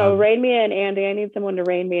 No, rein me in, Andy. I need someone to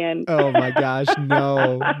rein me in. Oh my gosh,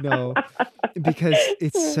 no. Because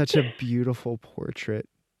it's such a beautiful portrait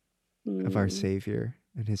of our Savior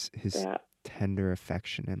and his tender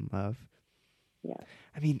affection and love. Yeah.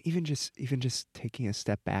 I mean, even just taking a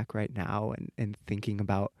step back right now and thinking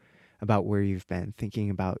about where you've been,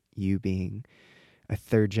 thinking about you being a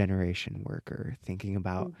third generation worker, thinking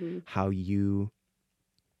about how you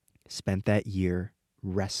spent that year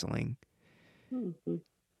wrestling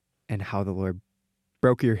and how the Lord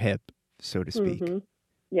broke your hip, so to speak.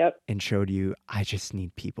 Yep. And showed you, I just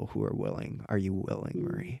need people who are willing. Are you willing,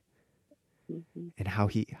 Marie? And how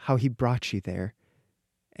he brought you there,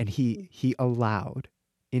 and he allowed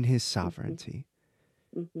in his sovereignty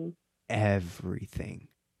everything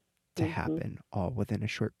to happen all within a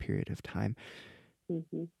short period of time.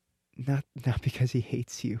 Not because he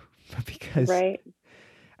hates you, but because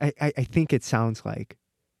I think it sounds like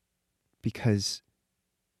because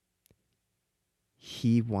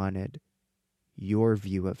he wanted your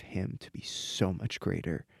view of him to be so much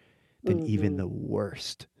greater than even the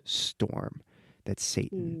worst storm that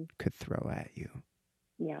Satan could throw at you.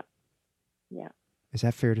 Yeah. Is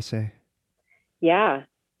that fair to say? Yeah.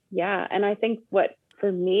 And I think what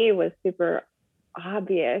for me was super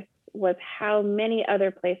obvious was how many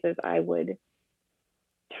other places I would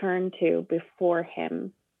turn to before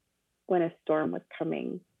him when a storm was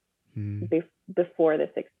coming, before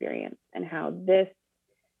this experience, and how this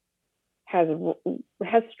has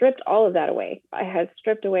stripped all of that away. I had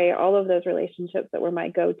stripped away all of those relationships that were my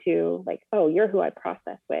go-to, like, oh, you're who I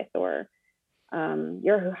process with, or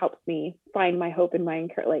you're who helps me find my hope and my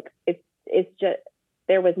encouragement. Like it's just,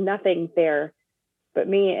 there was nothing there but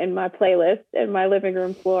me and my playlist and my living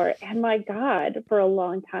room floor and my God for a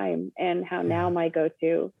long time. And how now my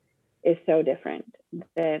go-to is so different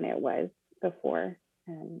than it was before.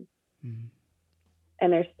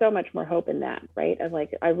 And there's so much more hope in that, right? Of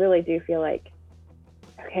like, I really do feel like,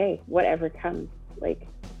 okay, whatever comes, like,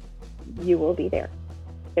 you will be there.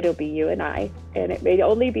 It'll be you and I, and it may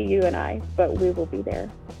only be you and I, but we will be there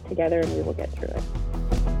together and we will get through it.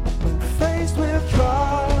 When faced with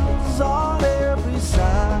trials on every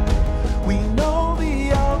side, we know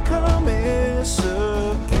the outcome is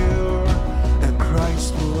secure, and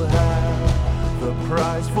Christ will have the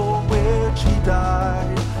prize for which he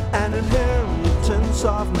died, an inheritance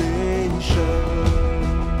of nations.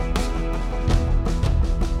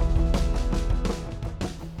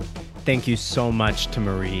 Thank you so much to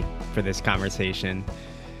Marie for this conversation.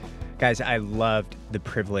 Guys, I loved the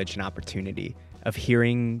privilege and opportunity of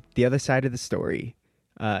hearing the other side of the story.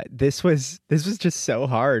 This was just so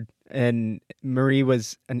hard, and Marie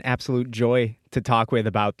was an absolute joy to talk with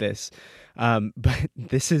about this. But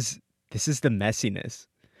this is the messiness,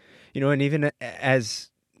 and even as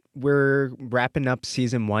we're wrapping up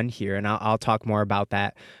season 1 here, and I'll talk more about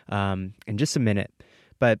that in just a minute.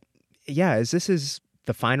 But yeah, as this is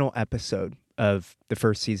the final episode of the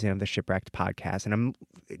first season of the Shipwrecked podcast, and I'm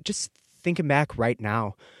just thinking back right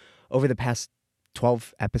now over the past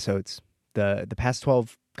 12 episodes, the past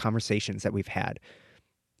 12 conversations that we've had,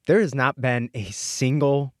 there has not been a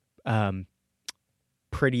single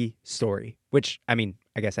pretty story, which, I mean,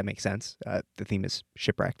 I guess that makes sense. The theme is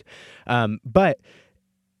shipwrecked. But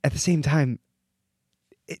at the same time,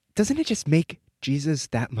 doesn't it just make Jesus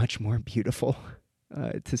that much more beautiful?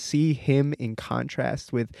 To see him in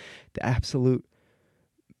contrast with the absolute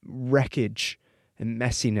wreckage and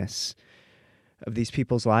messiness of these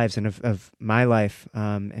people's lives and of my life,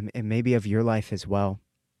 and maybe of your life as well.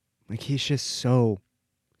 Like, he's just so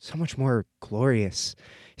much more glorious.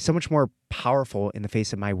 He's so much more powerful in the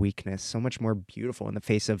face of my weakness, so much more beautiful in the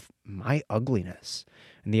face of my ugliness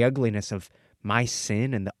and the ugliness of my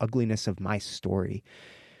sin and the ugliness of my story.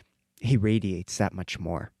 He radiates that much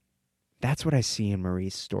more. That's what I see in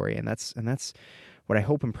Marie's story, and that's what I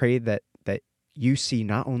hope and pray that you see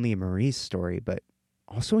not only in Marie's story, but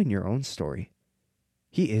also in your own story.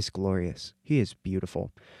 He is glorious. He is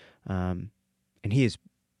beautiful, and he is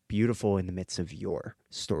beautiful in the midst of your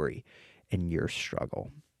story and your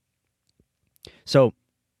struggle. So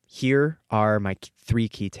here are my 3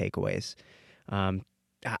 key takeaways.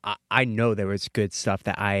 I know there was good stuff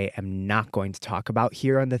that I am not going to talk about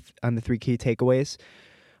here on the 3 key takeaways.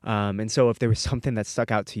 And so if there was something that stuck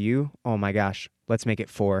out to you, oh my gosh, let's make it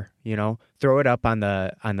 4, throw it up on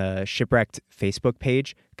the Shipwrecked Facebook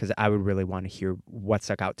page, because I would really want to hear what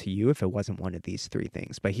stuck out to you if it wasn't one of these 3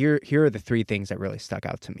 things. But here are the 3 things that really stuck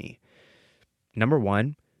out to me. Number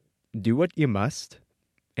 1, do what you must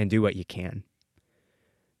and do what you can.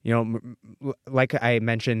 Like I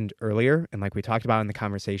mentioned earlier, and like we talked about in the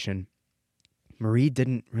conversation, Marie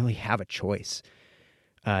didn't really have a choice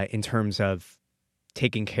in terms of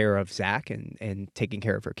taking care of Zach and taking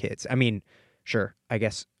care of her kids. I mean, sure, I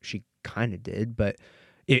guess she kind of did, but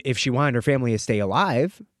if she wanted her family to stay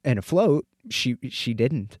alive and afloat, she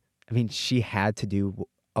didn't. I mean, she had to do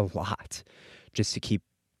a lot just to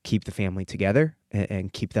keep the family together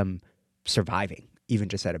and keep them surviving, even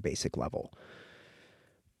just at a basic level.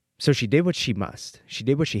 So she did what she must. She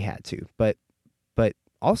did what she had to, but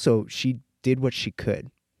also she did what she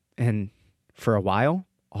could. And for a while,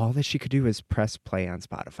 all that she could do was press play on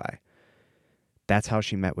Spotify. That's how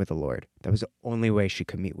she met with the Lord. That was the only way she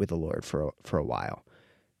could meet with the Lord for a while.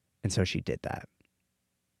 And so she did that.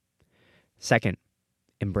 Second,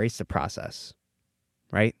 embrace the process,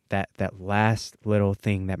 right? That last little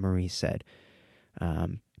thing that Marie said,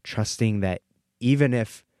 trusting that even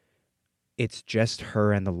if it's just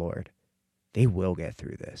her and the Lord, they will get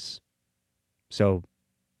through this. So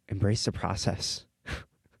embrace the process,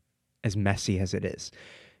 as messy as it is,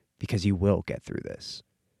 because you will get through this.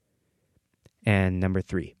 And number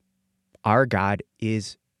 3, our God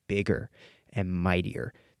is bigger and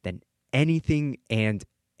mightier than anything and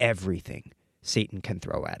everything Satan can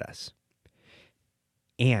throw at us.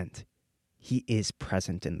 And he is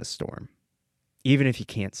present in the storm. Even if you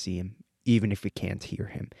can't see him, even if you can't hear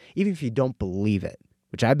him, even if you don't believe it,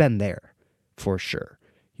 which I've been there for sure.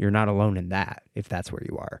 You're not alone in that, if that's where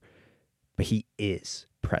you are. But he is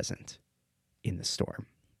present in the storm.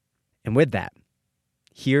 And with that,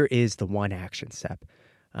 here is the 1 action step.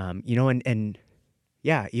 And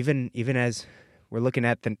yeah, even as we're looking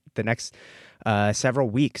at the next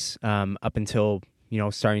several weeks up until,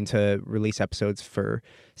 starting to release episodes for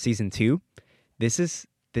season 2, this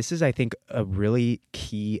is, I think, a really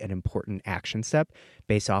key and important action step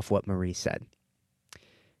based off what Marie said.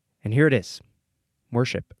 And here it is.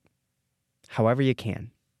 Worship. However you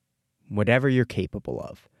can. Whatever you're capable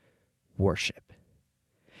of. Worship.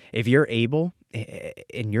 If you're able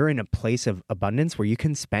and you're in a place of abundance where you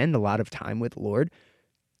can spend a lot of time with the Lord,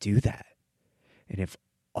 do that. And if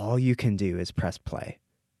all you can do is press play,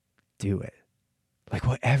 do it. Like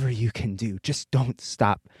whatever you can do, just don't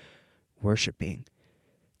stop worshiping.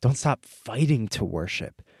 Don't stop fighting to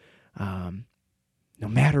worship, no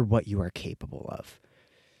matter what you are capable of.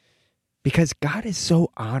 Because God is so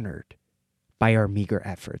honored by our meager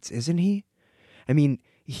efforts, isn't he? I mean,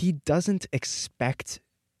 he doesn't expect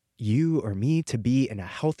you or me to be in a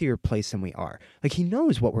healthier place than we are. Like, he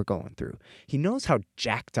knows what we're going through. He knows how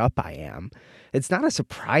jacked up I am. It's not a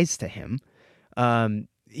surprise to him.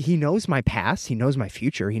 He knows my past. He knows my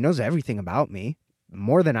future. He knows everything about me,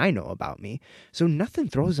 more than I know about me. So nothing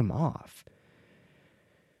throws him off.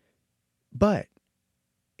 But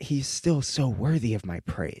he's still so worthy of my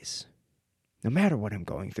praise. No matter what I'm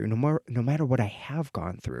going through, no matter what I have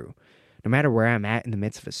gone through, no matter where I'm at in the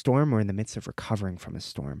midst of a storm or in the midst of recovering from a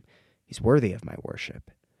storm, he's worthy of my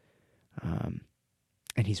worship. And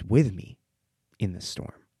he's with me in the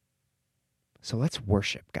storm. So let's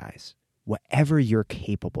worship, guys. Whatever you're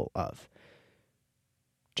capable of,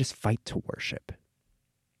 just fight to worship.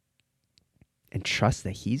 And trust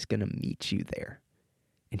that he's going to meet you there.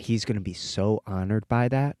 And he's going to be so honored by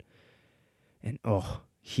that. And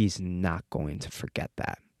he's not going to forget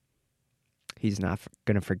that. He's not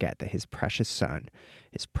going to forget that his precious son,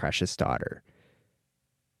 his precious daughter,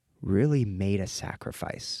 really made a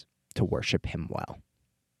sacrifice to worship him well.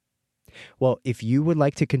 Well, if you would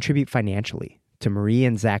like to contribute financially to Marie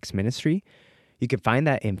and Zach's ministry, you can find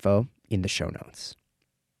that info in the show notes.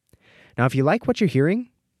 Now, if you like what you're hearing,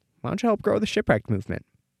 why don't you help grow the Shipwrecked movement?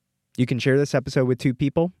 You can share this episode with 2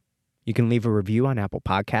 people. You can leave a review on Apple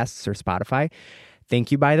Podcasts or Spotify.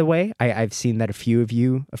 Thank you, by the way. I've seen that a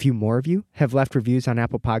few more of you have left reviews on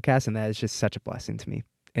Apple Podcasts, and that is just such a blessing to me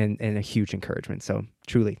and a huge encouragement. So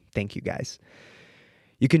truly, thank you guys.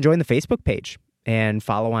 You can join the Facebook page and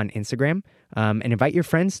follow on Instagram and invite your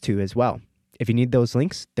friends too as well. If you need those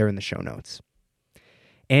links, they're in the show notes.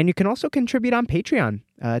 And you can also contribute on Patreon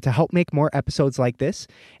to help make more episodes like this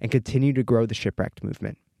and continue to grow the Shipwrecked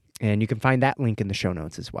movement. And you can find that link in the show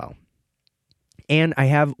notes as well. And I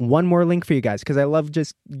have one more link for you guys because I love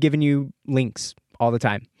just giving you links all the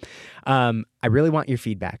time. I really want your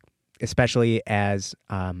feedback, especially as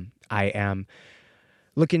I am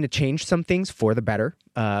looking to change some things for the better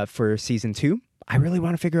for season 2. I really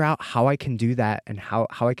want to figure out how I can do that and how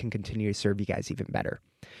I can continue to serve you guys even better.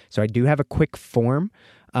 So I do have a quick form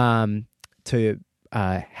to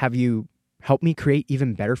have you help me create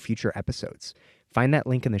even better future episodes. Find that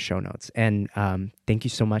link in the show notes. And thank you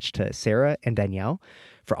so much to Sarah and Danielle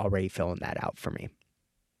for already filling that out for me.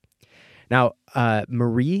 Now,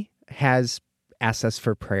 Marie has asked us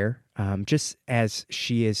for prayer, just as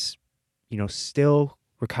she is, still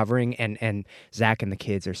recovering, and Zach and the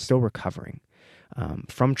kids are still recovering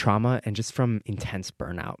from trauma and just from intense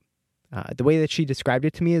burnout. The way that she described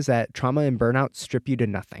it to me is that trauma and burnout strip you to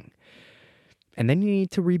nothing. And then you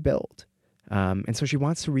need to rebuild. And so she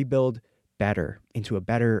wants to rebuild better, into a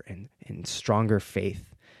better and stronger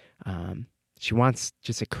faith. She wants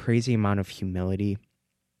just a crazy amount of humility.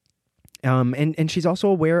 And she's also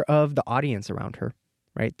aware of the audience around her,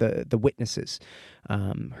 right? The witnesses,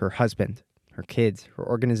 her husband, her kids, her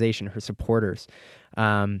organization, her supporters.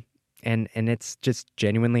 And it's just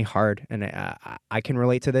genuinely hard. And I can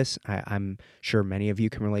relate to this. I'm sure many of you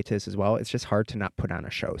can relate to this as well. It's just hard to not put on a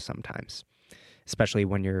show sometimes, especially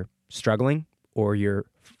when you're struggling or you're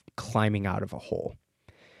climbing out of a hole.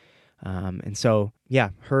 And so,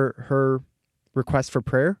 her request for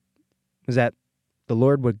prayer was that the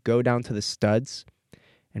Lord would go down to the studs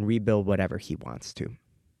and rebuild whatever he wants to.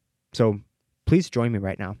 So please join me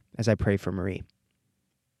right now as I pray for Marie.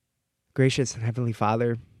 Gracious and Heavenly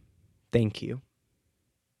Father, thank you.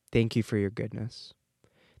 Thank you for your goodness.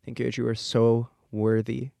 Thank you that you are so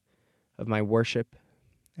worthy of my worship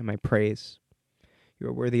and my praise. You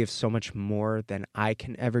are worthy of so much more than I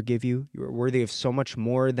can ever give you. You are worthy of so much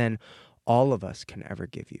more than all of us can ever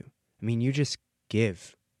give you. I mean, you just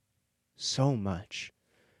give so much.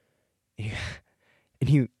 And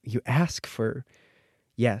you ask for,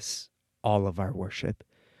 yes, all of our worship,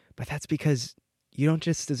 but that's because you don't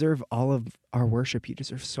just deserve all of our worship, you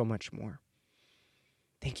deserve so much more.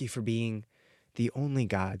 Thank you for being the only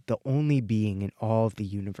God, the only being in all of the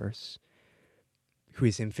universe who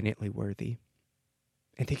is infinitely worthy.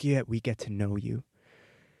 And thank you that we get to know you,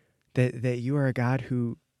 that you are a God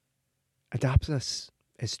who adopts us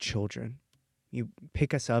as children. You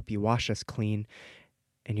pick us up, you wash us clean,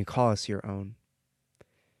 and you call us your own.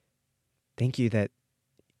 Thank you that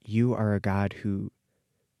you are a God who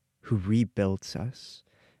rebuilds us,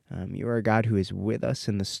 You are a God who is with us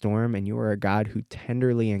in the storm, and you are a God who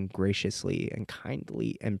tenderly and graciously and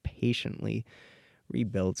kindly and patiently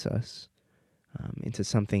rebuilds us into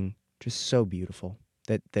something just so beautiful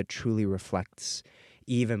that truly reflects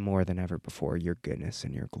even more than ever before your goodness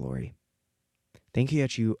and your glory. Thank you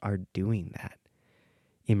that you are doing that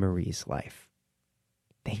in Marie's life.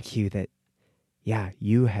 Thank you that,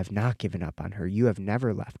 you have not given up on her. You have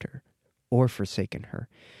never left her or forsaken her.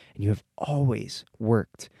 And you have always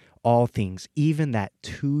worked all things, even that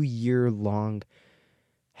 2-year-long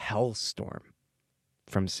hellstorm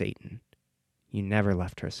from Satan. You never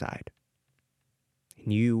left her side.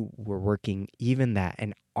 And you were working even that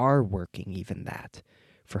and are working even that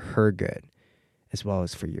for her good as well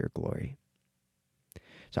as for your glory.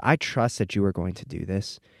 So I trust that you are going to do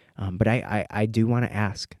this. But I do want to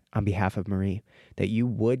ask on behalf of Marie that you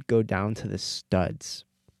would go down to the studs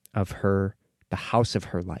of her, the house of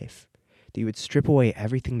her life, that you would strip away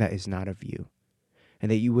everything that is not of you,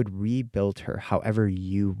 and that you would rebuild her however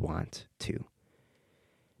you want to.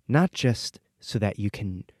 Not just so that you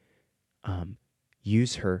can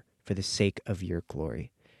use her for the sake of your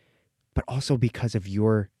glory, but also because of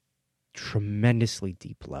your tremendously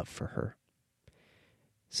deep love for her,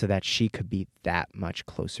 so that she could be that much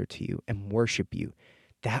closer to you and worship you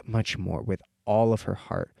that much more with all of her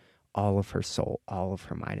heart, all of her soul, all of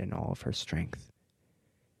her mind, and all of her strength.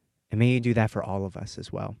 And may you do that for all of us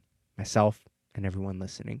as well, myself and everyone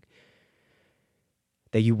listening,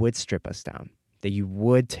 that you would strip us down, that you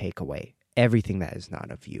would take away everything that is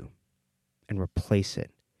not of you and replace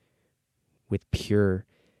it with pure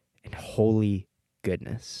and holy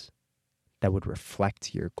goodness that would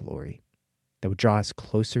reflect your glory, that would draw us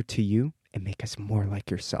closer to you and make us more like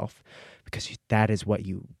yourself, because that is what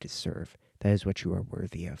you deserve. That is what you are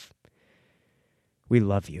worthy of. We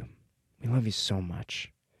love you. We love you so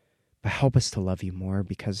much. But help us to love you more,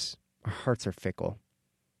 because our hearts are fickle.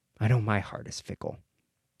 I know my heart is fickle.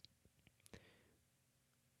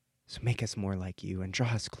 So make us more like you and draw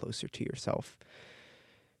us closer to yourself.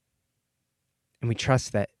 And we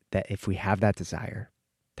trust that if we have that desire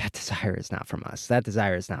is not from us. That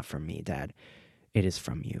desire is not from me, Dad. It is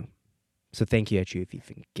from you. So thank you that you've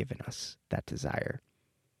even given us that desire.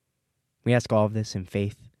 We ask all of this in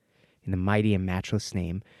faith, in the mighty and matchless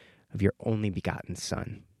name of your only begotten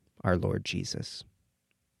Son, our Lord Jesus.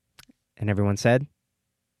 And everyone said,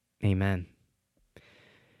 Amen.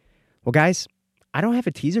 Well, guys, I don't have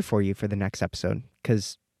a teaser for you for the next episode,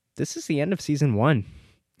 because this is the end of season 1.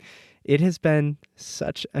 It has been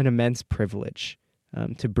such an immense privilege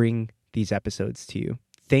to bring these episodes to you.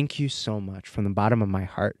 Thank you so much from the bottom of my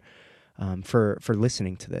heart for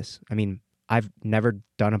listening to this. I mean, I've never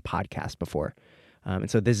done a podcast before. And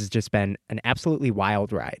so this has just been an absolutely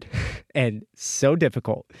wild ride and so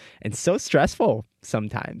difficult and so stressful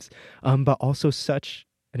sometimes, but also such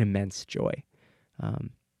an immense joy.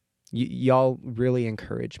 Y'all really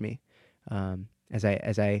encourage me as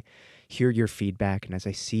I hear your feedback, and as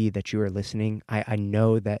I see that you are listening. I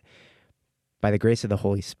know that by the grace of the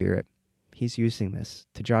Holy Spirit, He's using this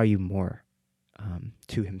to draw you more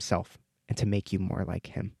to Himself and to make you more like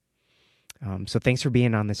Him. So thanks for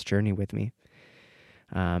being on this journey with me.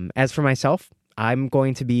 As for myself, I'm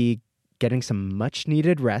going to be getting some much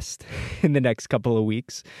needed rest in the next couple of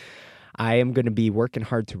weeks. I am going to be working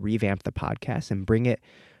hard to revamp the podcast and bring it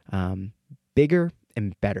bigger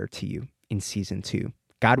and better to you in season 2,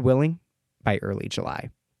 God willing, by early July.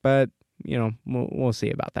 But, we'll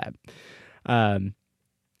see about that.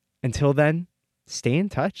 Until then, stay in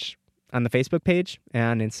touch on the Facebook page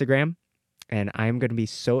and on Instagram. And I'm going to be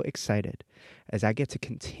so excited as I get to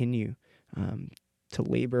continue to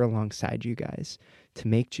labor alongside you guys to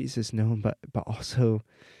make Jesus known, but also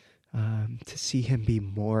to see Him be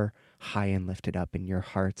more high and lifted up in your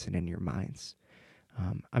hearts and in your minds.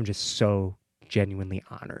 I'm just so genuinely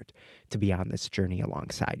honored to be on this journey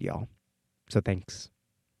alongside y'all. So thanks.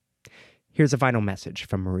 Here's a final message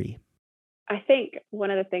from Marie. I think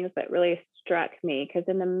one of the things that really struck me, because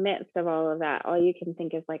in the midst of all of that, all you can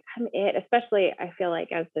think is like, I'm it. Especially, I feel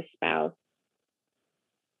like as the spouse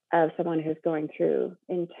of someone who's going through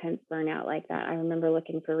intense burnout like that, I remember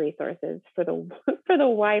looking for resources for the for the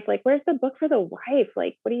wife. Like, where's the book for the wife?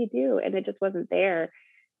 Like, what do you do? And it just wasn't there.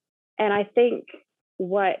 And I think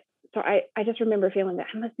I just remember feeling that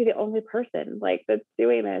I must be the only person like that's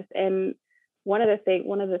doing this. And one of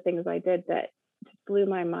the things I did that just blew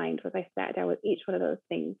my mind was I sat down with each one of those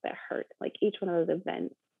things that hurt, like each one of those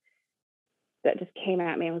events that just came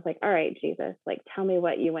at me and was like, all right, Jesus, like, tell me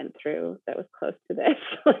what you went through that was close to this,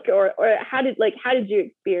 like, or how did you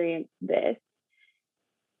experience this?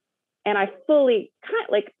 And I fully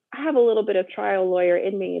I have a little bit of trial lawyer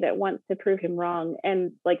in me that wants to prove him wrong,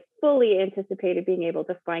 and like fully anticipated being able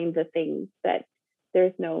to find the things that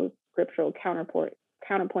there's no scriptural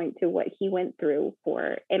counterpoint to what he went through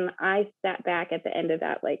for. And I sat back at the end of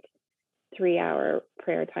that like 3-hour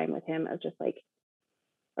prayer time with him of just like,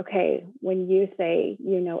 okay, when you say,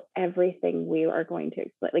 you know, everything we are going to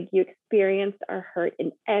explain, like you experienced our hurt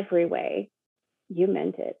in every way, you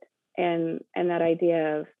meant it. And that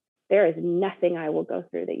idea of there is nothing I will go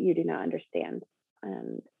through that you do not understand.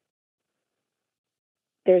 And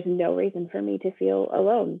there's no reason for me to feel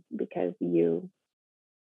alone because you've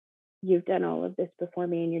done all of this before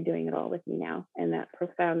me and you're doing it all with me now. And that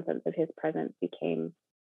profound sense of his presence became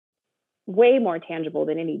way more tangible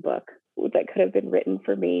than any book that could have been written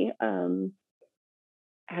for me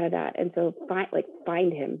out of that. And so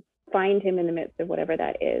find him in the midst of whatever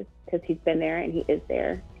that is, because he's been there and he is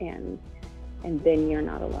there, and then you're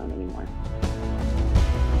not alone anymore.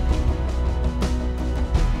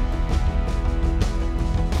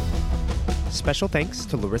 Special thanks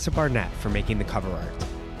to Larissa Barnett for making the cover art.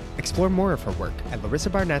 Explore more of her work at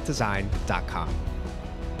larissabarnettdesign.com.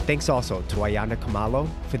 Thanks also to Ayana Kamalo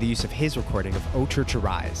for the use of his recording of O Church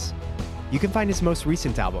Arise. You can find his most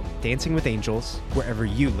recent album, Dancing with Angels, wherever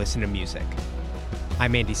you listen to music.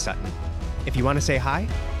 I'm Andy Sutton. If you want to say hi,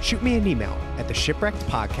 shoot me an email at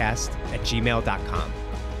theshipwreckedpodcast@gmail.com.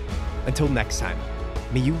 Until next time,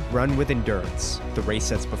 may you run with endurance the race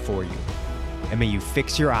that's before you, and may you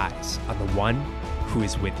fix your eyes on the one who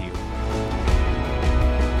is with you.